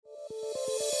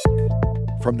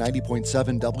From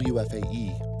 90.7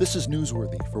 WFAE, this is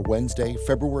Newsworthy for Wednesday,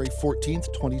 February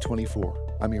 14th,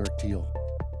 2024. I'm Eric Teal.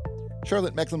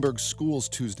 Charlotte-Mecklenburg Schools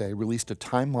Tuesday released a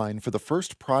timeline for the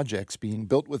first projects being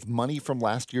built with money from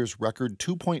last year's record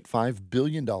 $2.5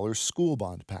 billion school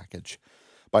bond package.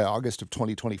 By August of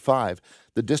 2025,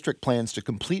 the district plans to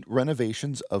complete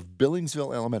renovations of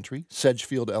Billingsville Elementary,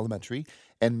 Sedgefield Elementary,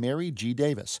 and Mary G.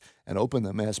 Davis and open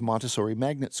them as Montessori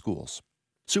magnet schools.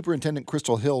 Superintendent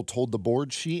Crystal Hill told the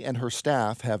board she and her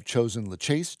staff have chosen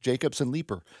LaChase, Jacobs, and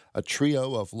Leeper, a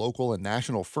trio of local and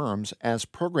national firms, as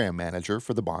program manager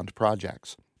for the bond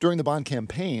projects. During the bond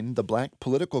campaign, the Black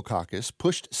Political Caucus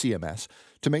pushed CMS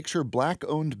to make sure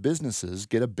Black-owned businesses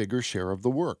get a bigger share of the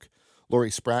work.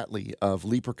 Lori Spratley of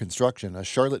Leeper Construction, a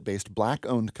Charlotte-based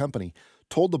Black-owned company,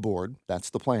 told the board that's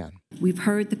the plan. We've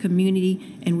heard the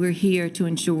community, and we're here to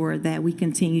ensure that we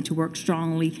continue to work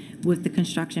strongly with the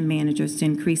construction managers to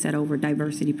increase that over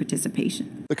diversity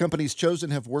participation. The companies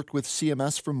chosen have worked with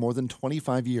CMS for more than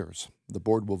 25 years. The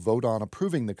board will vote on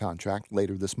approving the contract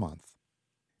later this month.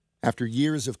 After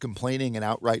years of complaining and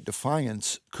outright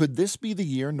defiance, could this be the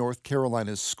year North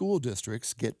Carolina's school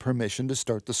districts get permission to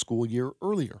start the school year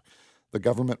earlier? The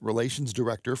government relations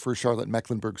director for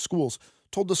Charlotte-Mecklenburg Schools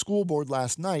told the school board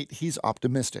last night he's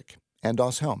optimistic.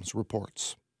 Andos Helms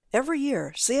reports. Every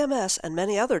year, CMS and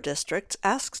many other districts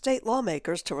ask state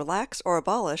lawmakers to relax or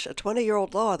abolish a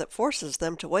 20-year-old law that forces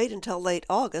them to wait until late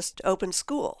August to open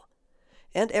school.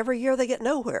 And every year they get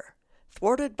nowhere,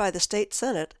 thwarted by the state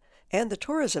Senate and the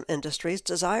tourism industry's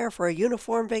desire for a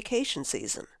uniform vacation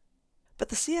season. But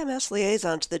the CMS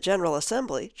liaison to the General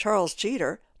Assembly, Charles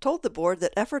Jeter, told the board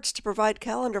that efforts to provide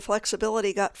calendar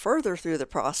flexibility got further through the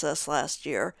process last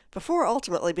year before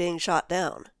ultimately being shot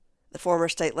down. The former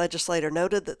state legislator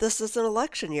noted that this is an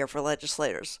election year for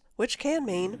legislators, which can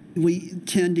mean we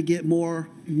tend to get more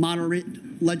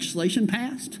moderate legislation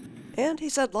passed. And he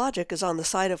said logic is on the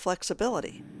side of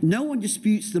flexibility. No one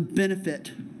disputes the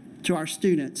benefit to our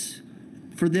students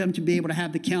for them to be able to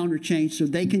have the calendar changed so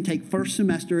they can take first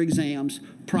semester exams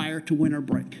prior to winter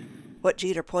break. What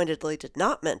Jeter pointedly did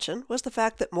not mention was the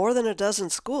fact that more than a dozen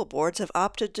school boards have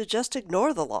opted to just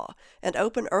ignore the law and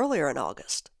open earlier in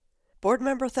August. Board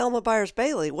member Thelma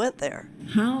Byers-Bailey went there.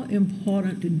 How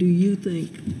important do you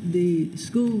think the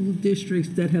school districts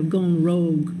that have gone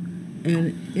rogue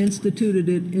and instituted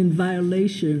it in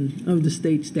violation of the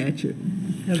state statute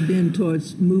have been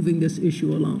towards moving this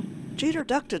issue along? Jeter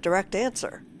ducked a direct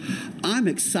answer. I'm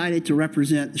excited to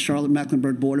represent the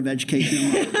Charlotte-Mecklenburg Board of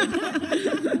Education.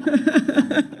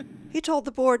 He told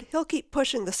the board he'll keep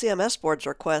pushing the CMS board's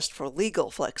request for legal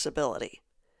flexibility.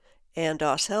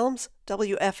 Andos Helms,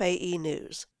 WFAE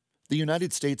News. The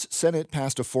United States Senate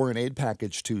passed a foreign aid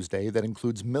package Tuesday that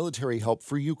includes military help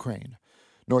for Ukraine.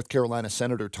 North Carolina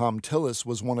Senator Tom Tillis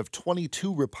was one of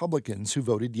 22 Republicans who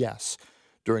voted yes.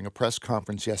 During a press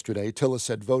conference yesterday, Tillis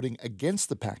said voting against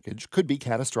the package could be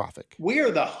catastrophic. We are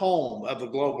the home of the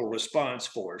Global Response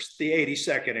Force, the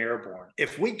 82nd Airborne.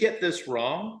 If we get this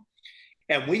wrong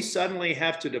and we suddenly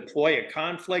have to deploy a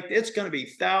conflict, it's going to be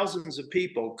thousands of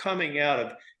people coming out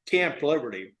of Camp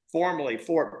Liberty, formerly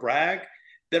Fort Bragg,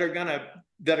 that are going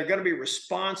to be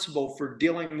responsible for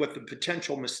dealing with the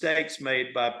potential mistakes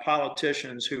made by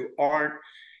politicians who aren't,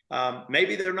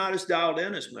 maybe they're not as dialed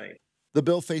in as me. The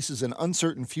bill faces an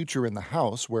uncertain future in the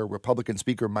House, where Republican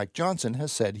Speaker Mike Johnson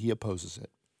has said he opposes it.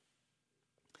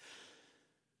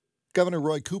 Governor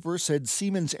Roy Cooper said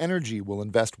Siemens Energy will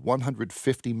invest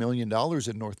 $150 million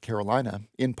in North Carolina,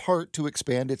 in part to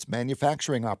expand its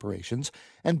manufacturing operations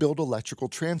and build electrical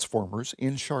transformers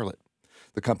in Charlotte.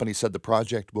 The company said the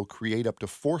project will create up to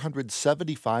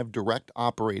 475 direct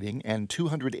operating and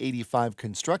 285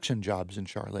 construction jobs in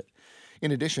Charlotte.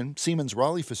 In addition, Siemens'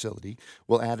 Raleigh facility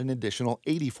will add an additional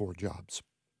 84 jobs.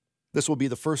 This will be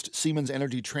the first Siemens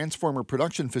Energy transformer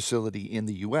production facility in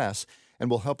the U.S.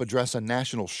 and will help address a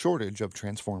national shortage of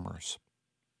transformers.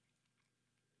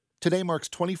 Today marks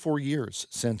 24 years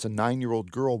since a 9-year-old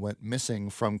girl went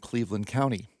missing from Cleveland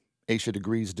County. Aisha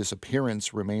Degree's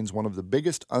disappearance remains one of the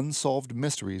biggest unsolved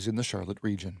mysteries in the Charlotte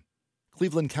region.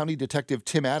 Cleveland County Detective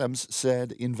Tim Adams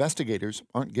said investigators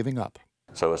aren't giving up.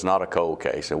 So it's not a cold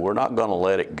case, and we're not going to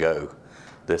let it go.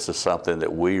 This is something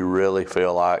that we really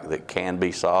feel like that can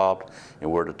be solved, and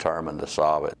we're determined to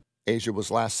solve it. Asia was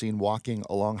last seen walking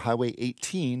along Highway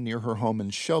 18 near her home in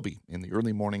Shelby in the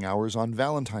early morning hours on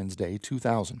Valentine's Day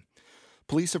 2000.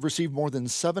 Police have received more than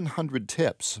 700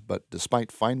 tips, but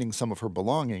despite finding some of her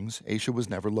belongings, Aisha was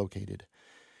never located.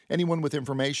 Anyone with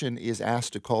information is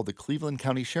asked to call the Cleveland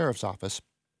County Sheriff's Office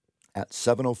at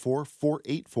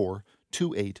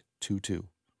 704-484-2822.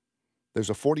 There's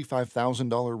a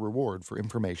 $45,000 reward for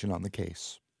information on the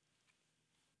case.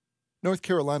 North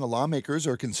Carolina lawmakers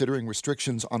are considering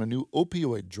restrictions on a new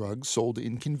opioid drug sold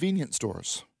in convenience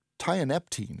stores.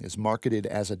 Tianeptine is marketed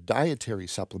as a dietary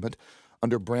supplement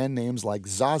under brand names like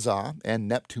Zaza and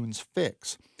Neptune's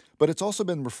Fix, but it's also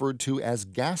been referred to as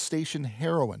gas station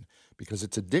heroin because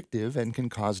it's addictive and can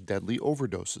cause deadly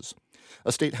overdoses.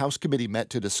 A state House committee met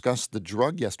to discuss the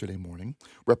drug yesterday morning.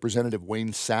 Representative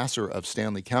Wayne Sasser of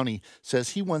Stanley County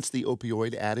says he wants the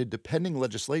opioid added to pending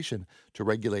legislation to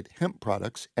regulate hemp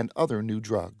products and other new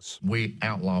drugs. We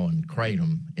outlawing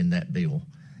kratom in that bill,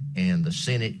 and the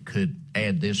Senate could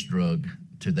add this drug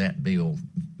to that bill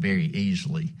very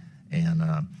easily. And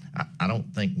I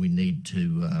don't think we need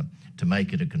to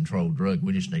make it a controlled drug.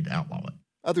 We just need to outlaw it.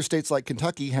 Other states like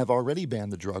Kentucky have already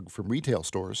banned the drug from retail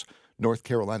stores. North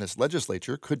Carolina's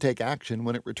legislature could take action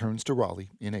when it returns to Raleigh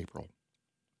in April.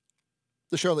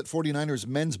 The Charlotte 49ers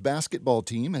men's basketball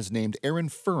team has named Aaron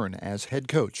Fern as head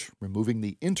coach, removing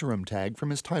the interim tag from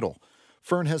his title.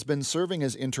 Fern has been serving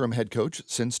as interim head coach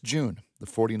since June. The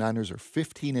 49ers are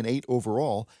 15-8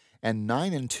 overall and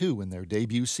 9-2 in their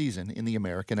debut season in the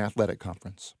American Athletic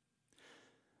Conference.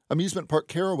 Amusement Park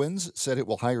Carowinds said it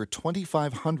will hire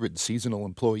 2,500 seasonal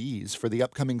employees for the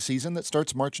upcoming season that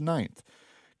starts March 9th.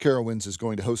 Carowinds is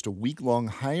going to host a week-long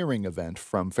hiring event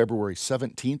from February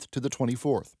 17th to the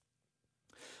 24th.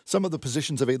 Some of the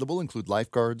positions available include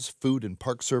lifeguards, food and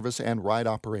park service, and ride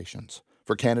operations.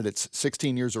 For candidates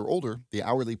 16 years or older, the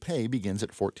hourly pay begins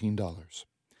at $14.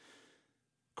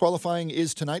 Qualifying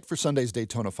is tonight for Sunday's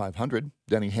Daytona 500.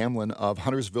 Denny Hamlin of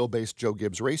Huntersville-based Joe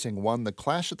Gibbs Racing won the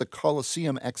Clash at the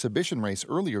Coliseum exhibition race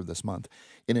earlier this month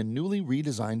in a newly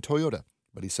redesigned Toyota.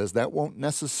 But he says that won't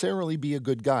necessarily be a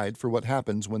good guide for what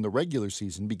happens when the regular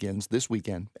season begins this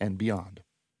weekend and beyond.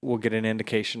 We'll get an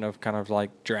indication of kind of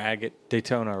like drag at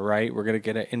Daytona, right? We're going to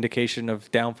get an indication of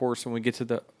downforce when we get to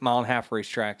the mile-and-a-half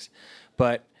racetracks.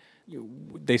 But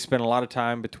they spent a lot of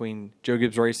time between Joe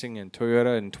Gibbs Racing and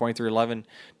Toyota in 2311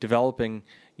 developing,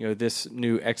 this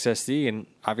new XSD, and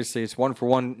obviously it's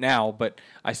 1-for-1 now, but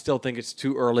I still think it's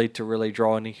too early to really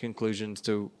draw any conclusions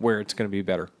to where it's going to be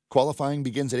better. Qualifying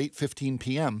begins at 8:15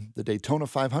 p.m. The Daytona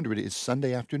 500 is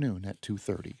Sunday afternoon at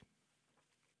 2:30.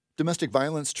 Domestic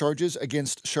violence charges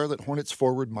against Charlotte Hornets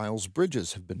forward Miles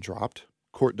Bridges have been dropped.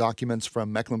 Court documents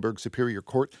from Mecklenburg Superior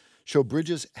Court show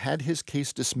Bridges had his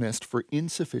case dismissed for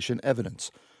insufficient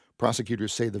evidence.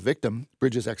 Prosecutors say the victim,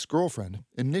 Bridges' ex-girlfriend,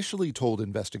 initially told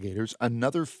investigators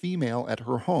another female at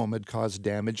her home had caused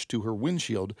damage to her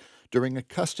windshield during a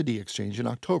custody exchange in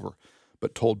October,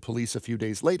 but told police a few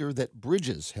days later that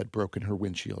Bridges had broken her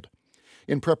windshield.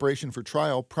 In preparation for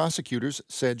trial, prosecutors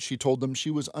said she told them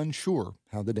she was unsure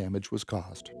how the damage was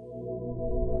caused.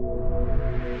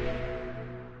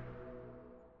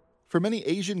 For many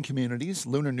Asian communities,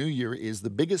 Lunar New Year is the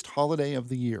biggest holiday of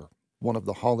the year. One of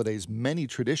the holiday's many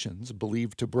traditions,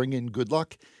 believed to bring in good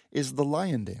luck, is the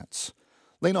lion dance.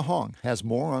 Lena Hong has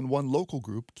more on one local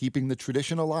group keeping the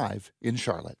tradition alive in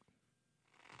Charlotte.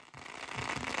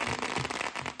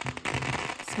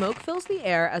 Smoke fills the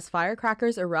air as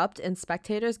firecrackers erupt and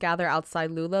spectators gather outside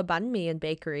Lula Banh Mi and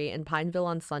Bakery in Pineville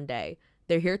on Sunday.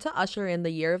 They're here to usher in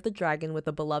the Year of the Dragon with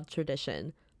a beloved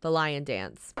tradition, the lion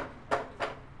dance.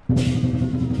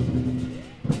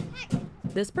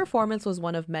 This performance was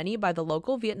one of many by the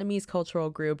local Vietnamese cultural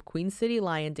group Queen City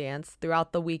Lion Dance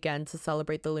throughout the weekend to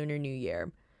celebrate the Lunar New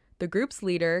Year. The group's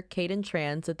leader, Caden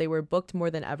Tran, said they were booked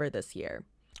more than ever this year.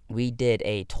 We did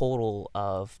a total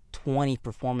of 20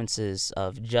 performances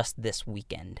of just this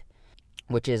weekend,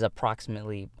 which is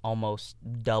approximately almost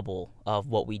double of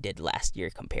what we did last year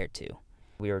compared to.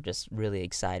 We were just really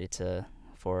excited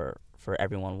for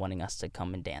everyone wanting us to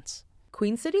come and dance.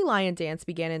 Queen City Lion Dance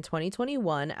began in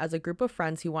 2021 as a group of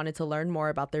friends who wanted to learn more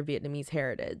about their Vietnamese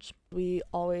heritage. We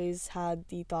always had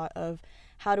the thought of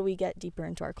how do we get deeper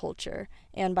into our culture?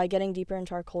 And by getting deeper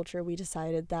into our culture, we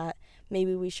decided that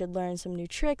maybe we should learn some new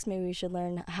tricks, maybe we should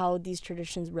learn how these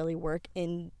traditions really work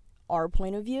in our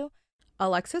point of view.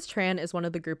 Alexis Tran is one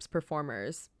of the group's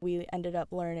performers. We ended up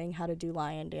learning how to do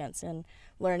lion dance and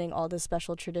learning all the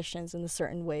special traditions and the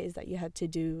certain ways that you had to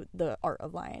do the art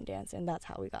of lion dance, and that's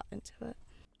how we got into it.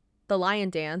 The lion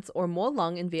dance, or Mo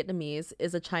Lung in Vietnamese,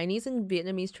 is a Chinese and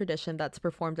Vietnamese tradition that's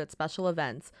performed at special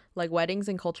events, like weddings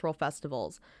and cultural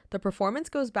festivals. The performance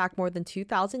goes back more than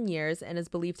 2,000 years and is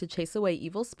believed to chase away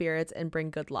evil spirits and bring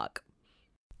good luck.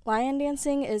 Lion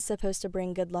dancing is supposed to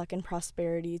bring good luck and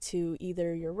prosperity to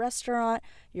either your restaurant,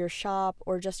 your shop,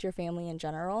 or just your family in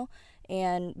general.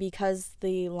 And because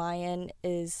the lion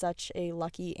is such a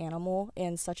lucky animal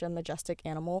and such a majestic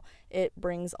animal, it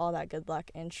brings all that good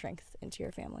luck and strength into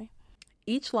your family.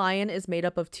 Each lion is made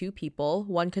up of 2 people.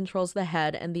 One controls the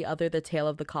head and the other the tail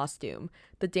of the costume.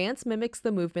 The dance mimics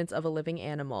the movements of a living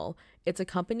animal. It's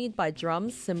accompanied by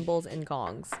drums, cymbals, and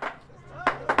gongs.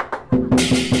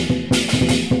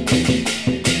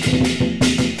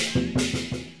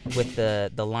 With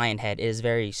the lion head, it is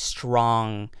very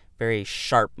strong, very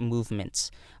sharp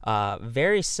movements,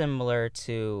 very similar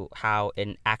to how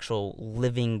an actual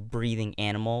living, breathing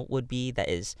animal would be. That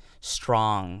is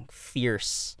strong,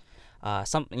 fierce,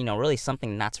 really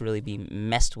something not to really be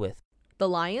messed with. The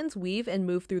lions weave and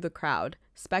move through the crowd.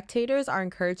 Spectators are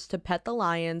encouraged to pet the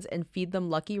lions and feed them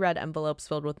lucky red envelopes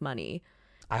filled with money.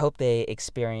 I hope they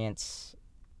experience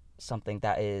something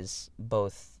that is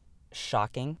both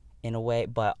shocking in a way,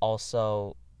 but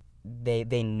also they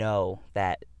know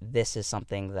that this is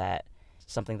something that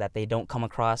they don't come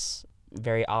across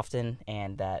very often,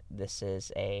 and that this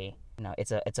is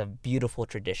it's a beautiful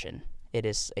tradition. It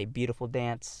is a beautiful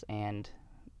dance, and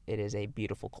it is a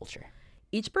beautiful culture.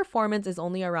 Each performance is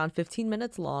only around 15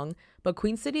 minutes long, but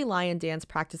Queen City Lion Dance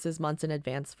practices months in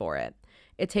advance for it.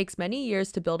 It takes many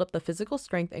years to build up the physical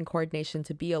strength and coordination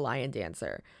to be a lion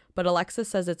dancer, but Alexis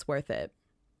says it's worth it.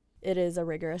 It is a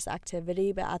rigorous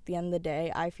activity, but at the end of the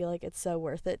day, I feel like it's so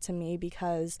worth it to me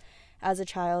because as a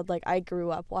child, I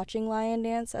grew up watching lion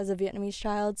dance as a Vietnamese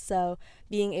child, so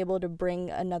being able to bring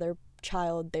another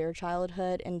child their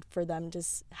childhood and for them to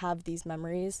have these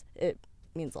memories, it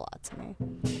means a lot to me.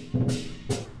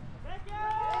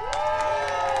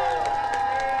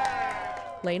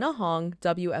 Lena Hong,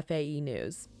 WFAE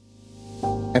News.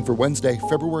 And for Wednesday,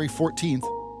 February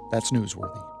 14th, that's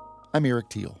Newsworthy. I'm Eric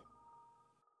Teal.